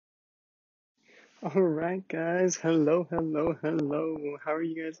Alright, guys. Hello, hello, hello. How are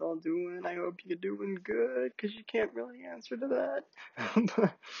you guys all doing? I hope you're doing good, because you can't really answer to that.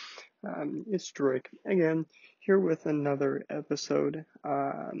 But, it's Drake again, here with another episode.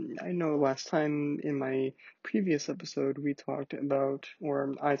 I know last time in my previous episode we talked about,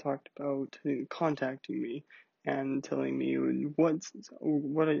 or I talked about contacting me and telling me what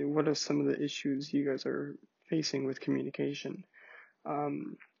are some of the issues you guys are facing with communication.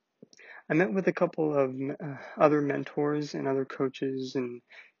 Um, I met with a couple of other mentors and other coaches, and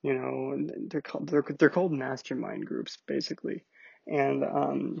they're called mastermind groups basically.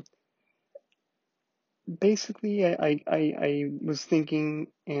 And basically, I was thinking,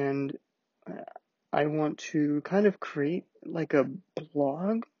 and uh, I want to kind of create like a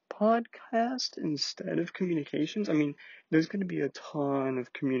blog podcast instead of communications. I mean, there's going to be a ton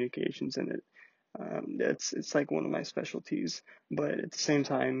of communications in it. It's like one of my specialties, but at the same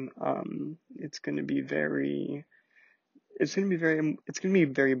time, it's gonna be very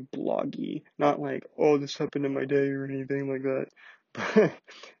bloggy, not like, oh, this happened in my day or anything like that, but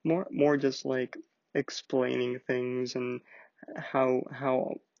more just like explaining things and how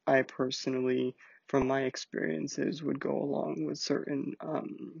I personally, from my experiences, would go along with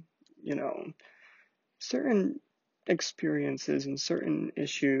you know, certain experiences and certain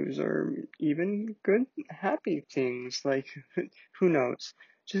issues, or even good, happy things. Like, who knows?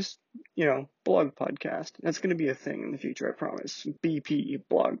 Just, blog podcast. That's going to be a thing in the future, I promise. BP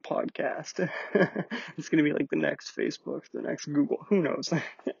blog podcast. It's going to be like the next Facebook, the next Google. Who knows?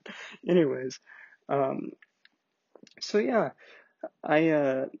 Anyways, um, so yeah,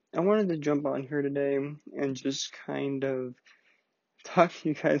 I wanted to jump on here today and just kind of talk to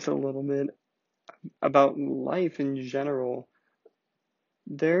you guys a little bit about life in general.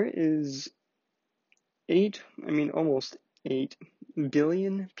 There is almost 8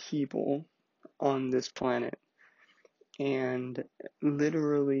 billion people on this planet, and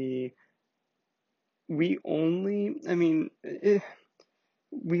literally, we only,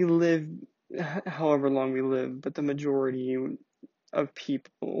 we live however long we live, but the majority of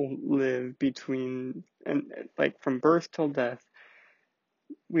people live between, and like from birth till death,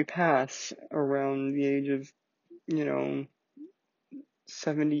 we pass around the age of, you know,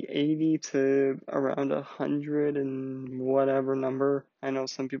 70, 80 to around 100 and whatever number. I know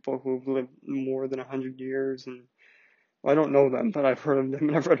some people who've lived more than 100 years, and well, I don't know them, but I've heard of them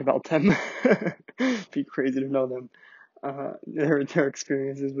and I've read about them. Be crazy to know them. Their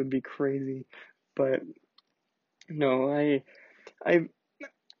experiences would be crazy, but no, I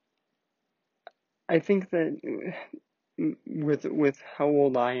I think that with how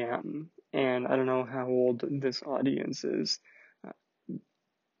old I am, and I don't know how old this audience is, uh,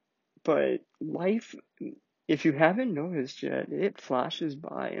 but life, if you haven't noticed yet, it flashes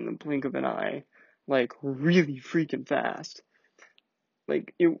by in the blink of an eye, like really freaking fast.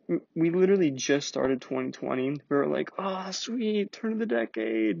 Like we literally just started 2020. We were like, oh, sweet, turn of the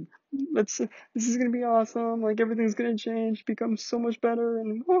decade. This is gonna be awesome. Like everything's gonna change, become so much better,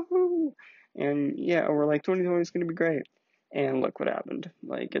 and woohoo. And yeah, we're like 2020 is gonna be great. And look what happened.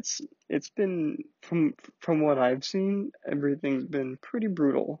 Like it's been, from what I've seen, everything's been pretty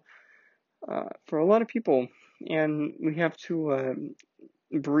brutal for a lot of people, and we have to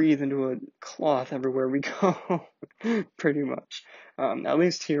breathe into a cloth everywhere we go, pretty much. At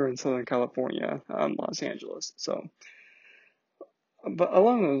least here in Southern California, Los Angeles. So, but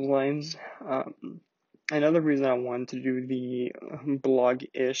along those lines, another reason I wanted to do the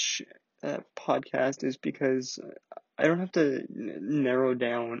blog-ish podcast is because I don't have to narrow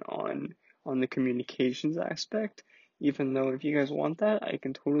down on the communications aspect. Even though if you guys want that, I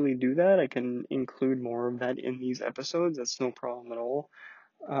can totally do that. I can include more of that in these episodes. That's no problem at all.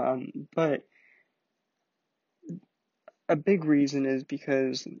 But a big reason is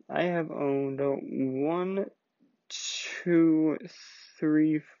because I have owned one, two,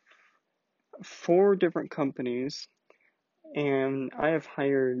 three, four different companies, and I have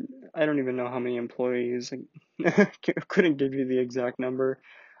hired, I don't even know how many employees. I couldn't give you the exact number.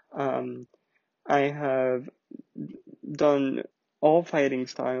 Um, I have done all fighting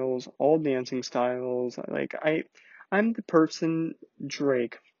styles, all dancing styles. I'm the person,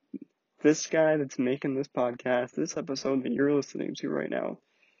 Drake, this guy that's making this podcast, this episode that you're listening to right now.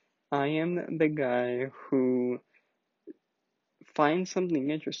 I am the guy who finds something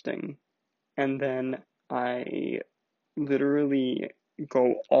interesting, and then I literally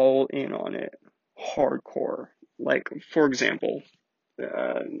go all in on it, hardcore. Like, for example,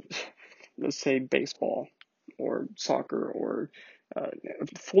 uh, let's say baseball or soccer or uh,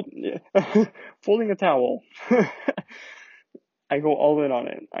 fold, folding a towel. I go all in on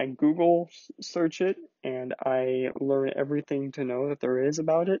it. I Google search it and I learn everything to know that there is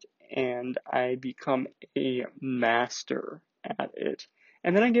about it, and I become a master at it.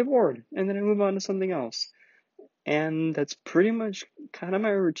 And then I get bored and then I move on to something else. And that's pretty much kind of my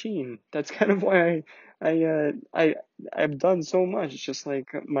routine. That's kind of why I've done so much. It's just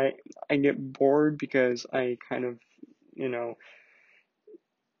like I get bored because I kind of, you know,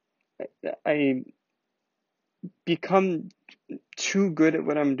 I become too good at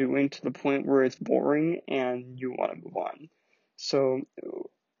what I'm doing to the point where it's boring and you want to move on. So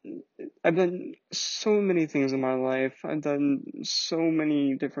I've done so many things in my life. I've done so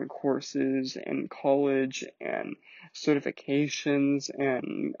many different courses and college and certifications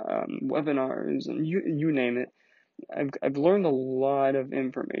and webinars and you name it. I've learned a lot of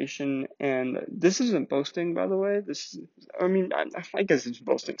information, and this isn't boasting, by the way. I mean, I guess it's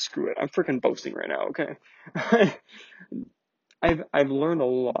boasting. Screw it. I'm freaking boasting right now. Okay. I've learned a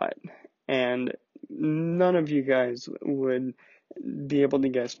lot, and none of you guys would be able to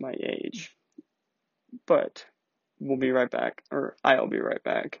guess my age. But we'll be right back, or I'll be right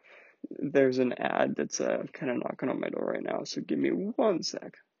back. There's an ad that's kind of knocking on my door right now, so give me one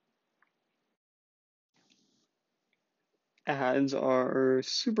sec. Ads are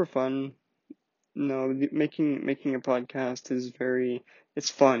super fun. No, making a podcast is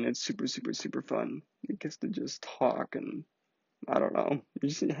it's fun. It's super fun. You get to just talk and I don't know. You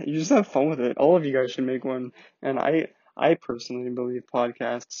just have fun with it. All of you guys should make one. And I personally believe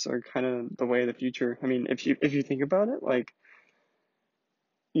podcasts are kind of the way of the future. I mean, if you think about it, like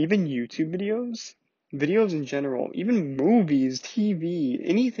even YouTube videos in general, even movies, TV,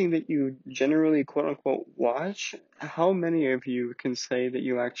 anything that you generally quote unquote watch, how many of you can say that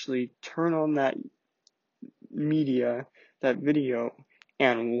you actually turn on that media, that video,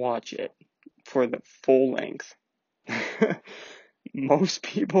 and watch it for the full length? Most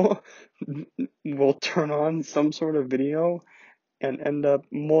people will turn on some sort of video and end up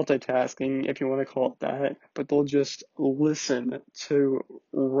multitasking, if you want to call it that, but they'll just listen to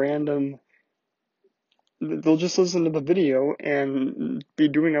random, they'll just listen to the video and be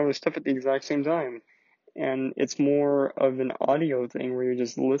doing other stuff at the exact same time. And it's more of an audio thing where you're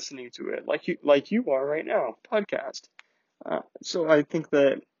just listening to it, like you are right now, podcast. So I think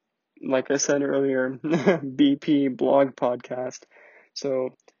that, like I said earlier, BP blog podcast.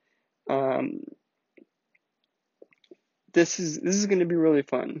 So um, this is going to be really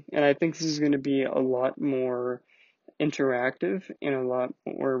fun, and I think this is going to be a lot more interactive and a lot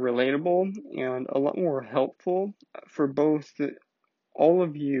more relatable and a lot more helpful for both all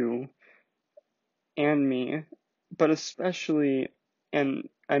of you and me, but especially, and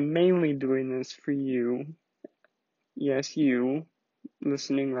I'm mainly doing this for you, yes, you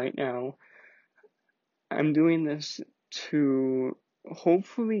listening right now. I'm doing this to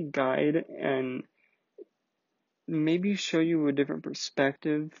hopefully guide and maybe show you a different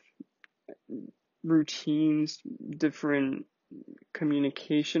perspective, routines, different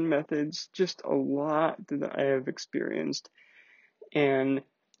communication methods, just a lot that I have experienced. And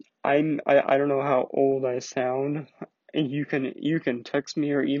I don't know how old I sound. You can text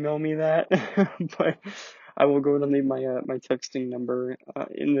me or email me that, but I will go and leave my texting number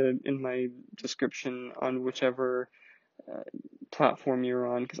in my description on whichever uh, platform you're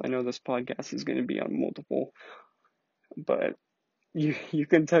on, because I know this podcast is going to be on multiple. But you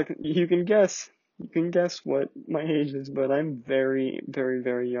can guess what my age is, but I'm very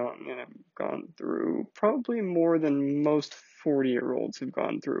young, and I've gone through probably more than most 40-year-olds have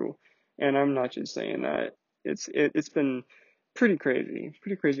gone through. And I'm not just saying that. It's been pretty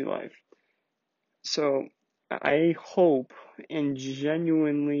crazy life. So I hope and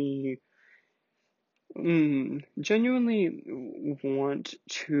genuinely want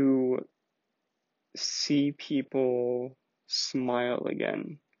to see people smile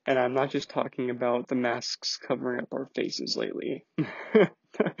again. And I'm not just talking about the masks covering up our faces lately.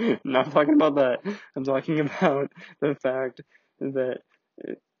 Not talking about that. I'm talking about the fact that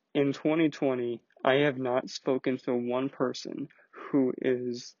in 2020, I have not spoken to one person who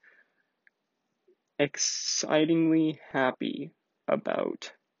is excitingly happy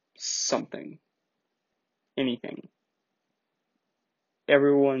about something, anything.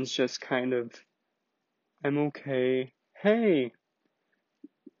 Everyone's just kind of, I'm okay. Hey,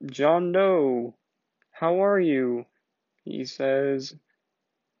 John Doe, how are you? He says,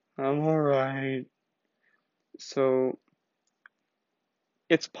 I'm alright. So,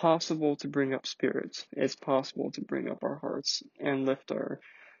 it's possible to bring up spirits. It's possible to bring up our hearts and lift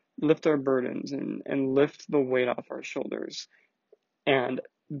our burdens and lift the weight off our shoulders. And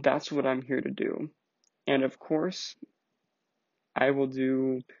that's what I'm here to do. And of course, I will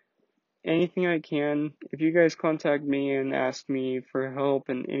do anything I can. If you guys contact me and ask me for help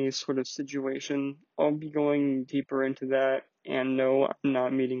in any sort of situation, I'll be going deeper into that. And no, I'm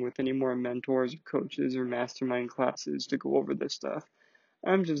not meeting with any more mentors or coaches or mastermind classes to go over this stuff.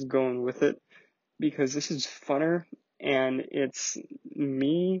 I'm just going with it because this is funner and it's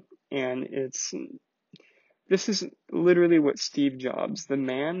me and this is literally what Steve Jobs, the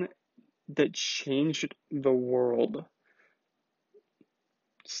man that changed the world.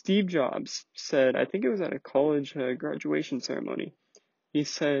 Steve Jobs said, I think it was at a college graduation ceremony, he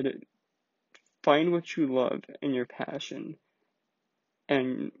said, find what you love and your passion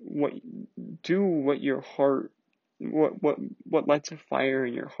and do what your heart, what lights a fire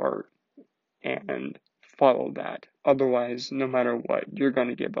in your heart and follow that. Otherwise, no matter what, you're going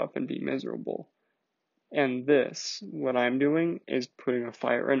to give up and be miserable. And this, what I'm doing, is putting a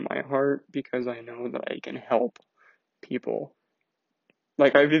fire in my heart because I know that I can help people.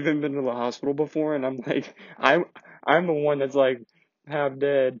 Like, I've even been to the hospital before, and I'm like, I'm the one that's like half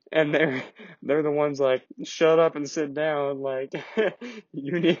dead, and they're the ones like, shut up and sit down. Like,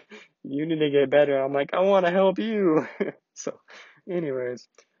 you need you need to get better. I'm like, I want to help you. So, anyways,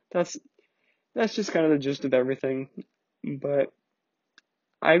 that's that's just kind of the gist of everything. But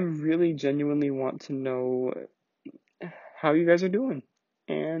I really genuinely want to know how you guys are doing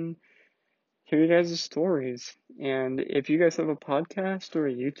and hear you guys' stories. And if you guys have a podcast or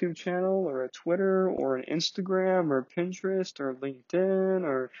a YouTube channel or a Twitter or an Instagram or Pinterest or LinkedIn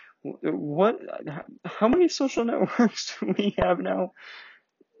or what, how many social networks do we have now?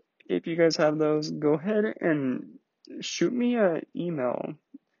 If you guys have those, go ahead and shoot me an email.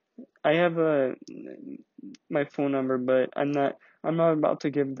 I have my phone number, but I'm not about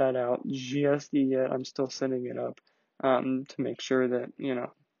to give that out just yet. I'm still setting it up to make sure that,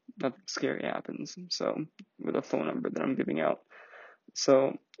 nothing scary happens. So, with a phone number that I'm giving out.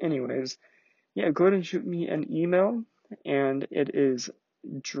 So, anyways, yeah, go ahead and shoot me an email, and it is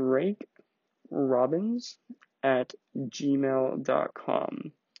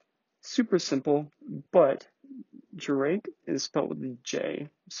drakerobbins@gmail.com. Super simple, but Drake is spelled with a J,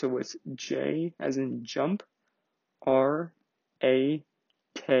 so it's J as in jump, RAKE,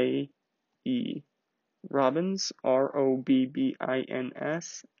 Robbins,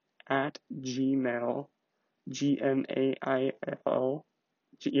 ROBBINS, at Gmail, GMAIL,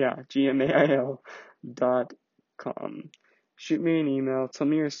 GMAIL.com. Shoot me an email, tell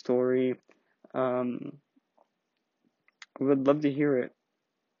me your story. I would love to hear it.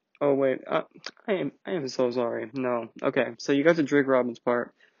 Oh wait, I am so sorry. No, okay. So you got the Drake Robbins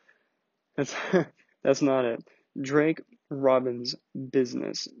part. That's that's not it. Drake Robbins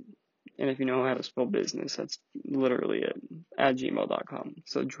Business. And if you know how to spell business, that's literally it. At gmail.com.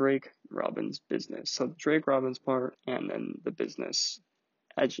 So Drake Robbins Business. So Drake Robbins part and then the business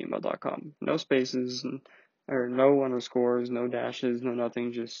at gmail.com. No spaces or no underscores, no dashes, no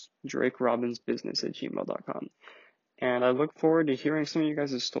nothing, just Drake Robbins Business at gmail.com. And I look forward to hearing some of you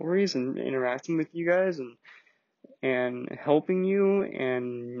guys' stories and interacting with you guys and helping you.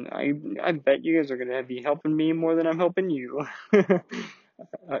 And I bet you guys are gonna be helping me more than I'm helping you.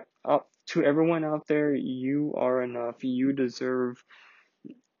 To everyone out there, you are enough. You deserve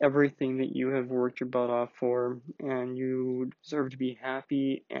everything that you have worked your butt off for, and you deserve to be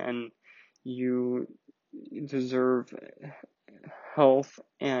happy, and you deserve health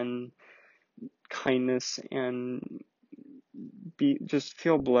and kindness and just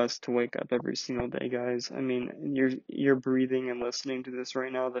feel blessed to wake up every single day, guys. I mean, you're breathing and listening to this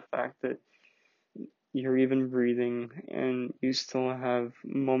right now. The fact that you're even breathing and you still have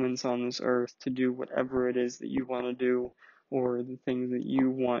moments on this earth to do whatever it is that you want to do or the things that you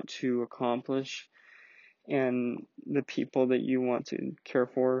want to accomplish and the people that you want to care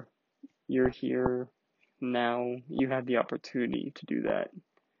for, you're here now. You have the opportunity to do that.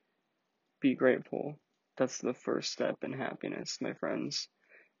 Be grateful. That's the first step in happiness, my friends.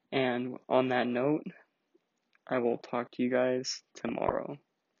 And on that note, I will talk to you guys tomorrow.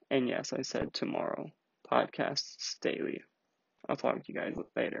 And yes, I said tomorrow. Podcasts daily. I'll talk to you guys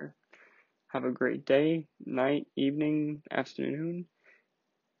later. Have a great day, night, evening, afternoon.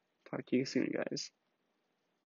 Talk to you soon, guys.